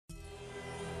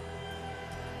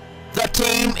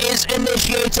SWDTeam is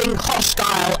initiating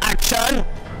hostile action.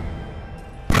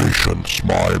 Patience,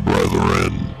 my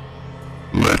brethren.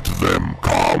 Let them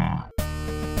come.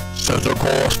 Set a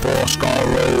course for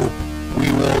Scarrow.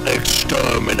 We will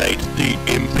exterminate the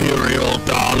Imperial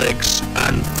Daleks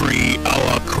and free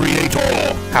our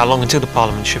creator. How long until the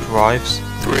Parliament ship arrives?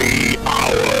 3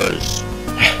 hours.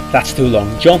 That's too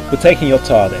long. John, we're taking your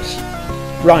TARDIS.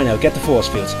 Rhino, get the force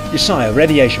fields. Josiah,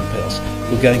 radiation pills.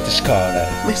 We're going to Scarrow.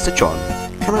 Mr. John,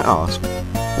 can I ask,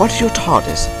 why does your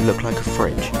TARDIS look like a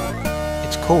fridge?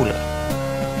 It's cooler.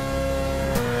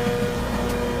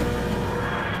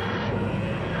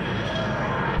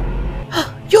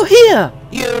 You're here!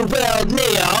 You will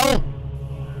kneel.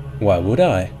 Why would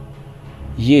I?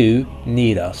 You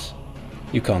need us.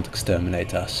 You can't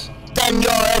exterminate us. Then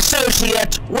your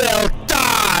associate will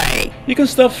die. You can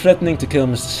stop threatening to kill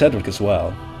MrCedric as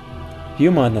well.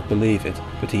 You might not believe it,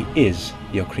 but he is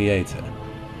your creator.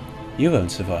 You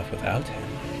won't survive without him.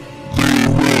 They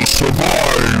will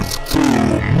survive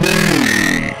through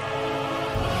me.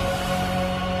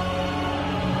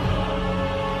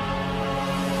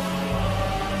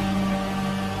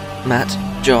 Matt,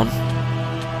 John,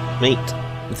 meet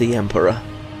the Emperor.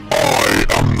 I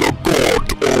am the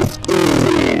god of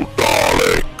all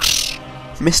Daleks.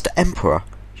 Mr. Emperor,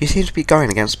 you seem to be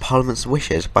going against Parliament's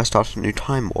wishes by starting a new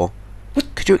time war. What?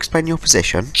 Could you explain your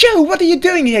position? Joe, what are you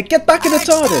doing here? Get back in the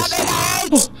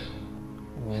TARDIS!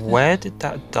 Where did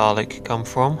that Dalek come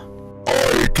from?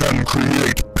 I can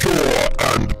create pure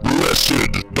and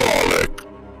blessed Dalek.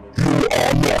 You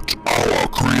are not our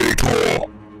creator.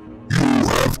 You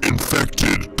have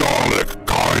infected Dalek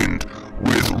kind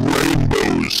with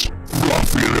rainbows,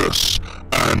 fluffiness,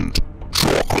 and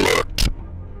chocolate.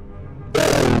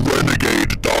 All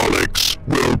Renegade Daleks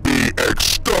will be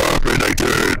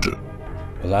exterminated.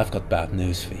 Well, I've got bad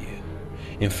news for you.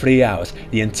 In 3 hours,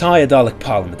 the entire Dalek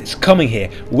Parliament is coming here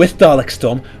with Dalek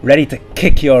Storm, ready to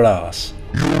kick your ass.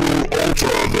 You will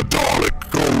alter the Dalek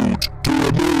code to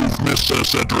remove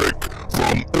MrCedric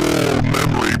from all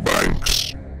memory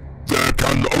banks. There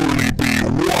can only be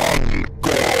one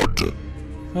God.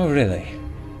 Oh, really?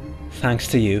 Thanks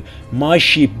to you, my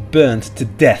sheep burned to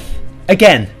death.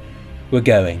 Again! We're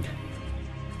going.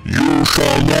 You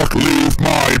shall not leave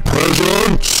my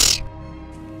presence.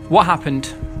 What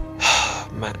happened?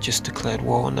 Matt just declared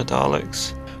war on the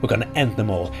Daleks. We're gonna end them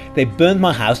all. They burned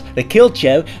my house, they killed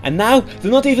Joe, and now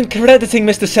they're not even crediting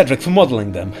MrCedric for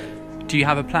modelling them. Do you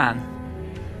have a plan?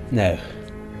 No.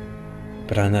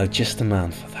 But I know just the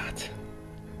man for that.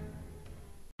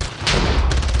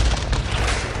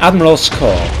 Admiral's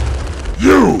call.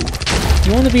 You!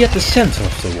 You want to be at the centre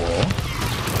of the war?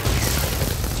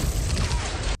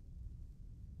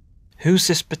 Who's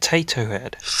this potato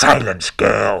head? Silence,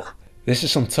 girl. This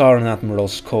is Sontaran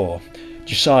Admiral's corps.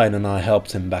 Josiah and I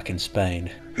helped him back in Spain.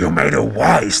 You made a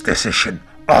wise decision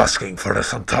asking for the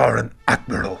Sontaran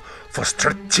Admiral for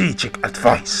strategic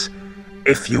advice.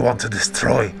 If you want to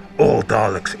destroy all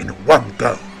Daleks in one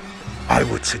go, I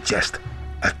would suggest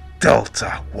a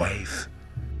Delta wave.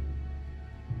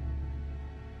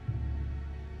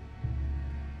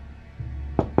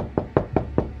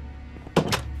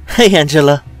 Hey,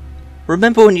 Angela.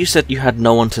 Remember when you said you had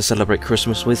no one to celebrate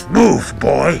Christmas with? Move,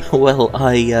 boy! Well,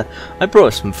 I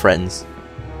brought some friends.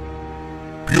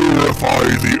 Purify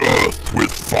the earth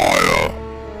with fire.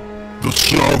 The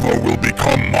server will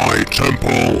become my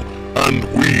temple, and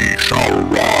we shall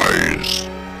rise.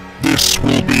 This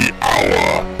will be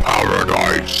our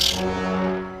paradise.